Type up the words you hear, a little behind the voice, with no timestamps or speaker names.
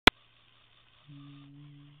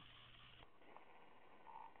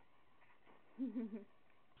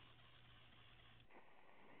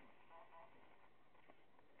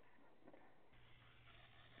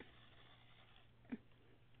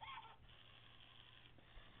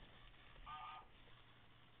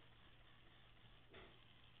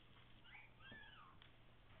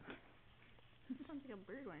Sounds like a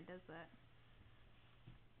bird when it does that.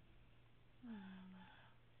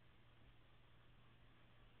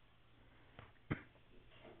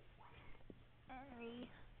 Sorry.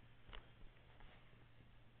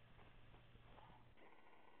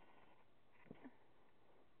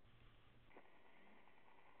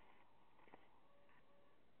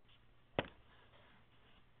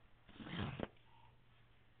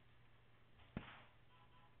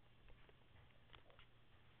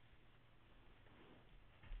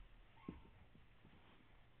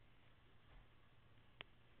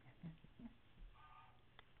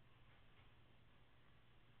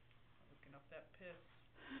 Looking up that piss.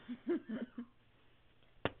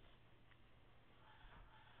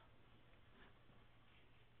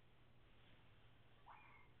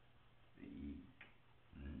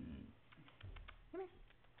 Come here.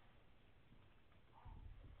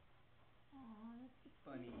 Aw, that's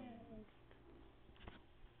Funny.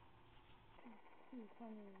 so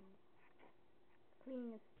funny.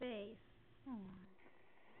 Clean his face. Aww.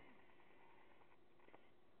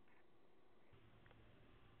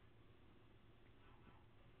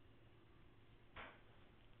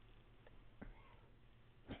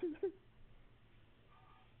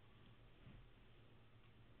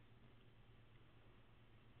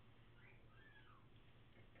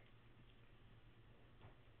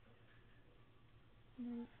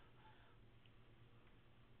 Nice.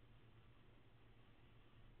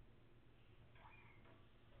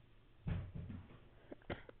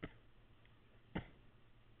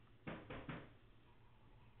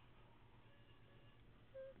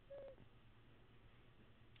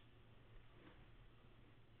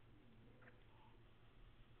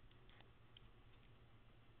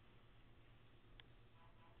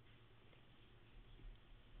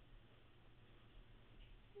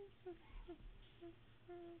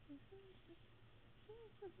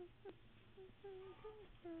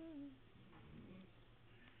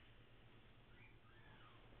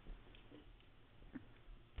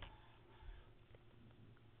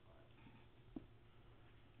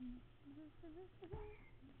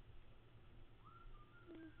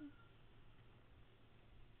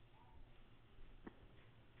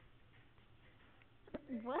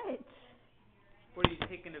 What? What, are you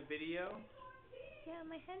taking a video? Yeah,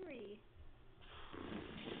 my Henry.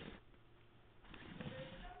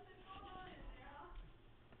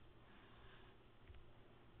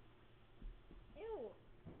 Ew.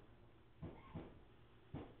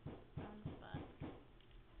 On the spot.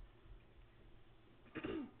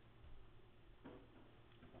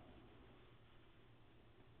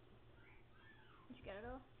 Did you get it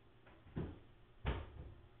all?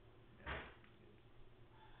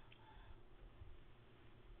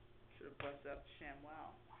 Should've busted out the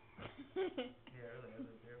ShamWow. Yeah, really, that's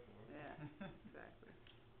what it's there for. Yeah, exactly.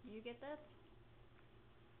 You get this?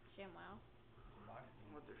 ShamWow.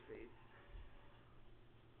 What's her face?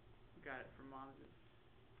 Got it from Mom's.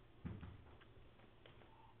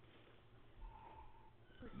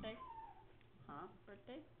 Birthday? Huh?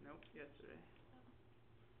 Birthday? Nope, yesterday.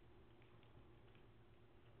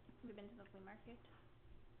 Have you been to the flea market?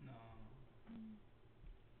 No.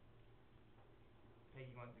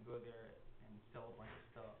 Peggy wants to go there and sell a bunch of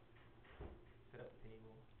stuff. Set up a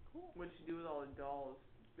table. Cool. What'd she do with all the dolls?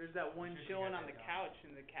 There's that one sure she chilling got on that the down. couch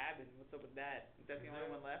in the cabin. What's up with that? Is that Is the only there?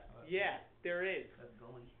 one left? Oh, Yeah, there is. That's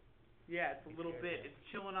Gully. Yeah, it's a Be little scared bit. of. It's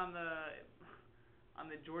chilling on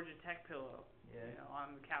the Georgia Tech pillow. Yeah. You know,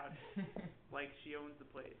 on the couch. Like she owns the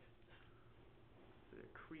place. So they're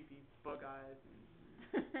creepy bug eyes and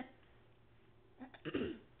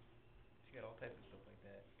She got all types of stuff like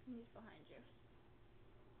that. He's behind you.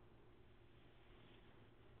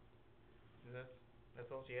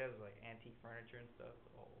 That's all she has, is like antique furniture and stuff,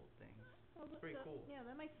 all old things. Well, It's pretty cool. Yeah,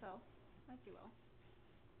 that might sell. Might do well.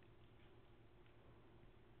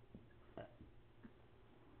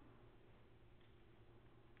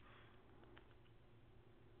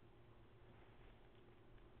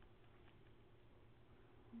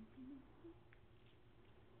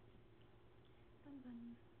 Fun,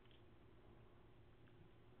 fun.